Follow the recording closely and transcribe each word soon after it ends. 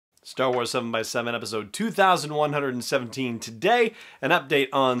Star Wars 7x7 episode 2117. Today, an update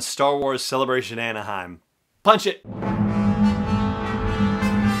on Star Wars Celebration Anaheim. Punch it!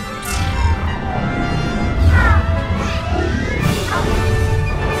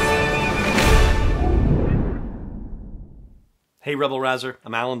 Hey Rebel Rouser,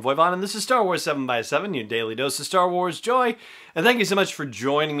 I'm Alan Voivod, and this is Star Wars 7x7, your daily dose of Star Wars joy, and thank you so much for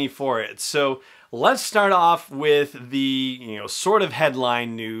joining me for it. So let's start off with the, sort of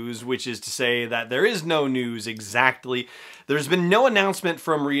headline news, which is to say that there is no news exactly. There's been no announcement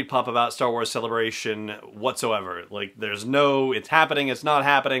from ReedPOP about Star Wars Celebration whatsoever. Like, there's no, it's happening, it's not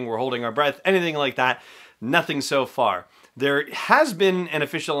happening, we're holding our breath, anything like that. Nothing so far. There has been an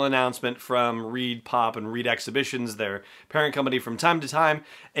official announcement from ReedPOP and Reed Exhibitions, their parent company, from time to time,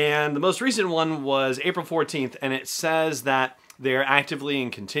 and the most recent one was April 14th, and it says that they're actively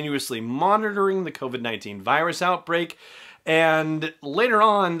and continuously monitoring the COVID-19 virus outbreak, and later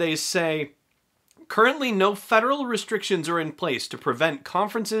on they say, currently no federal restrictions are in place to prevent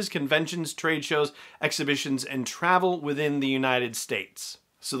conferences, conventions, trade shows, exhibitions, and travel within the United States.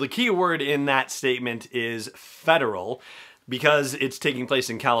 So the key word in that statement is federal. Because it's taking place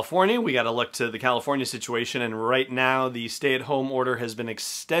in California, we got to look to the California situation, and right now the stay-at-home order has been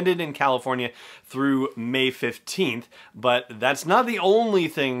extended in California through May 15th, but that's not the only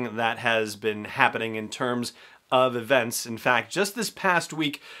thing that has been happening in terms of events. In fact, just this past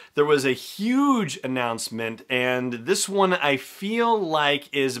week, there was a huge announcement, and this one I feel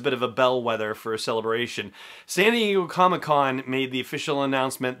like is a bit of a bellwether for a celebration. San Diego Comic-Con made the official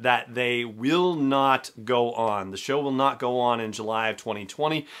announcement that they will not go on. The show will not go on in July of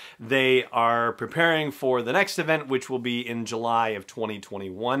 2020. They are preparing for the next event, which will be in July of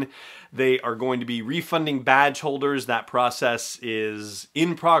 2021. They are going to be refunding badge holders. That process is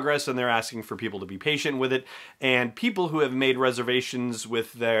in progress, and they're asking for people to be patient with it. And people who have made reservations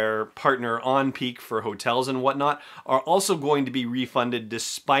with their partner on peak for hotels and whatnot are also going to be refunded,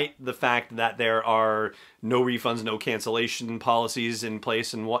 despite the fact that there are no refunds, no cancellation policies in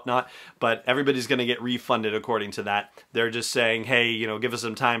place and whatnot. But everybody's going to get refunded according to that. They're just saying, hey, give us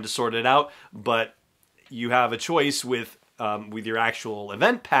some time to sort it out, but you have a choice with your actual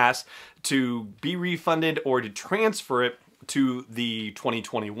event pass to be refunded or to transfer it to the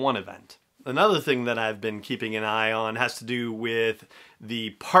 2021 event. Another thing that I've been keeping an eye on has to do with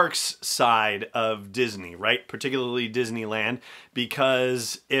the parks side of Disney, right? Particularly Disneyland,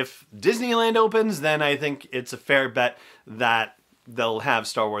 because if Disneyland opens, then I think it's a fair bet that they'll have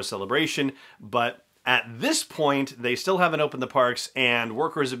Star Wars Celebration, but at this point, they still haven't opened the parks, and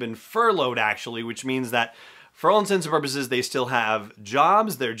workers have been furloughed, actually, which means that for all intents and purposes, they still have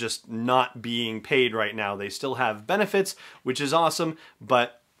jobs. They're just not being paid right now. They still have benefits, which is awesome,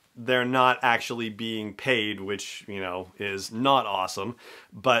 but they're not actually being paid, which, is not awesome.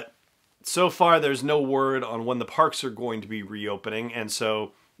 But so far, there's no word on when the parks are going to be reopening, and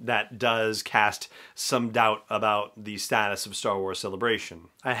so that does cast some doubt about the status of Star Wars Celebration.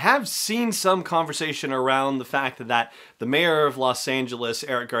 I have seen some conversation around the fact that the mayor of Los Angeles,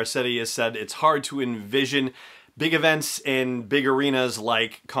 Eric Garcetti, has said it's hard to envision big events in big arenas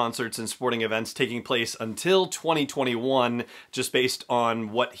like concerts and sporting events taking place until 2021, just based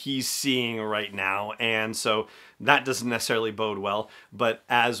on what he's seeing right now. And so that doesn't necessarily bode well. But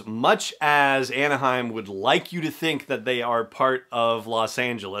as much as Anaheim would like you to think that they are part of Los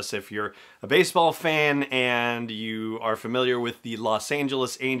Angeles, if you're a baseball fan and you are familiar with the Los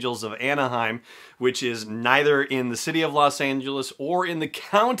Angeles Angels of Anaheim, which is neither in the city of Los Angeles or in the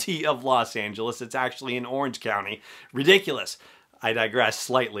county of Los Angeles, it's actually in Orange County. Ridiculous. I digress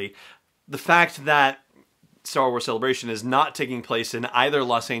slightly. The fact that Star Wars Celebration is not taking place in either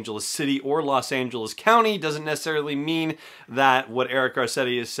Los Angeles City or Los Angeles County doesn't necessarily mean that what Eric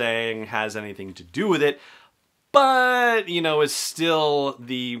Garcetti is saying has anything to do with it. But, it's still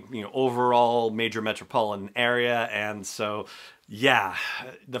the, overall major metropolitan area. And so, yeah,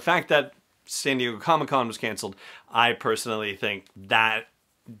 the fact that San Diego Comic-Con was canceled, I personally think that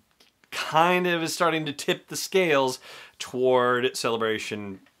kind of is starting to tip the scales toward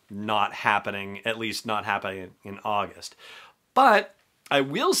Celebration not happening, at least not happening in August. But I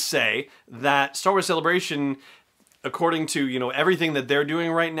will say that Star Wars Celebration, according to, everything that they're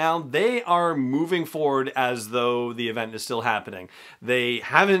doing right now, they are moving forward as though the event is still happening. They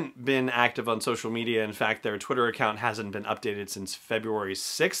haven't been active on social media. In fact, their Twitter account hasn't been updated since February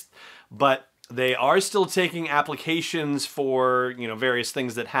 6th, but They are still taking applications for, various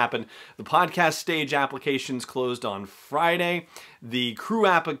things that happen. The podcast stage applications closed on Friday. The crew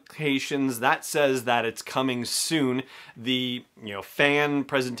applications, that says that it's coming soon. The, fan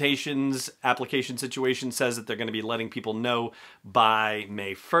presentations application situation says that they're going to be letting people know by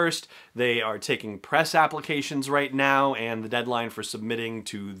May 1st. They are taking press applications right now, and the deadline for submitting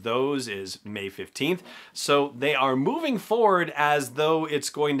to those is May 15th. So they are moving forward as though it's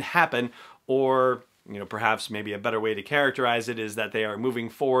going to happen. Or, perhaps maybe a better way to characterize it is that they are moving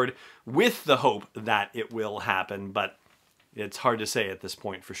forward with the hope that it will happen, but it's hard to say at this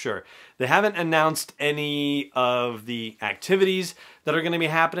point for sure. They haven't announced any of the activities that are going to be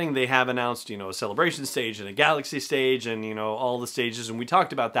happening. They have announced, a celebration stage and a galaxy stage and, all the stages. And we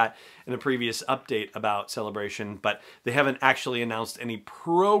talked about that in a previous update about celebration, but they haven't actually announced any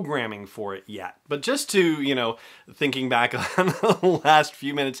programming for it yet. But just to, thinking back on the last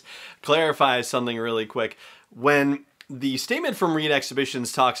few minutes, clarify something really quick. When the statement from Reed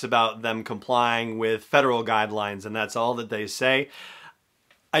Exhibitions talks about them complying with federal guidelines, and that's all that they say,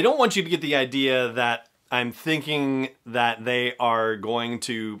 I don't want you to get the idea that I'm thinking that they are going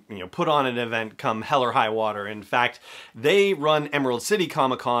to, put on an event come hell or high water. In fact, they run Emerald City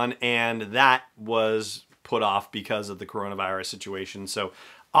Comic-Con, and that was put off because of the coronavirus situation. So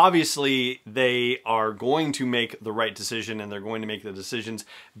obviously, they are going to make the right decision, and they're going to make the decisions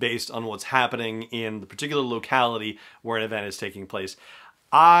based on what's happening in the particular locality where an event is taking place.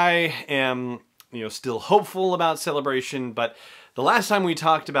 I am, still hopeful about Celebration, but the last time we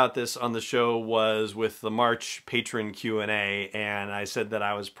talked about this on the show was with the March patron Q&A, and I said that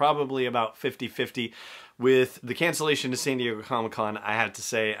I was probably about 50-50. With the cancellation to San Diego Comic-Con, I have to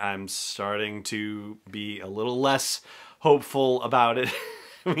say I'm starting to be a little less hopeful about it.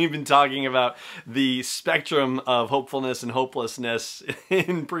 We've been talking about the spectrum of hopefulness and hopelessness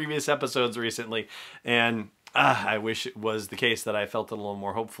in previous episodes recently, and I wish it was the case that I felt a little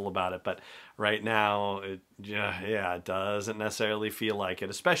more hopeful about it, but right now, it doesn't necessarily feel like it,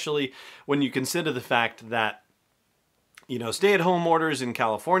 especially when you consider the fact that stay-at-home orders in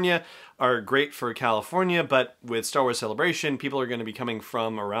California are great for California, but with Star Wars Celebration, people are going to be coming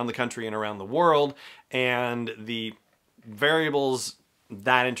from around the country and around the world, and the variables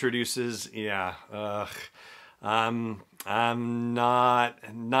that introduces, I'm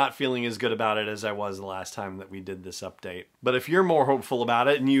not feeling as good about it as I was the last time that we did this update. But if you're more hopeful about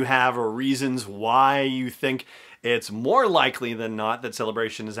it and you have reasons why you think it's more likely than not that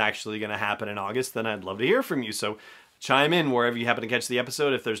Celebration is actually going to happen in August, then I'd love to hear from you. So chime in wherever you happen to catch the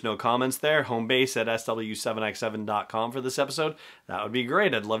episode. If there's no comments there, home base at sw7x7.com for this episode. That would be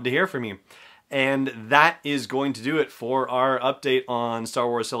great. I'd love to hear from you. And that is going to do it for our update on Star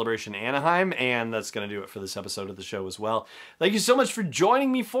Wars Celebration Anaheim, and that's going to do it for this episode of the show as well. Thank you so much for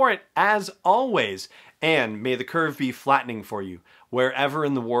joining me for it, as always, and may the curve be flattening for you, wherever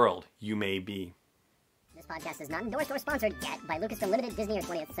in the world you may be. This podcast is not endorsed or sponsored yet by Lucasfilm Limited, Disney, or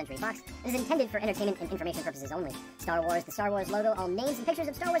 20th Century Fox. It is intended for entertainment and information purposes only. Star Wars, the Star Wars logo, all names and pictures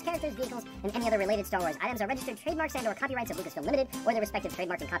of Star Wars characters, vehicles, and any other related Star Wars items are registered trademarks and/or copyrights of Lucasfilm Limited or their respective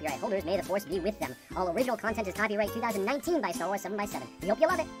trademark and copyright holders. May the force be with them. All original content is copyright 2019 by Star Wars 7x7. We hope you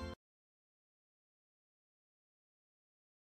love it.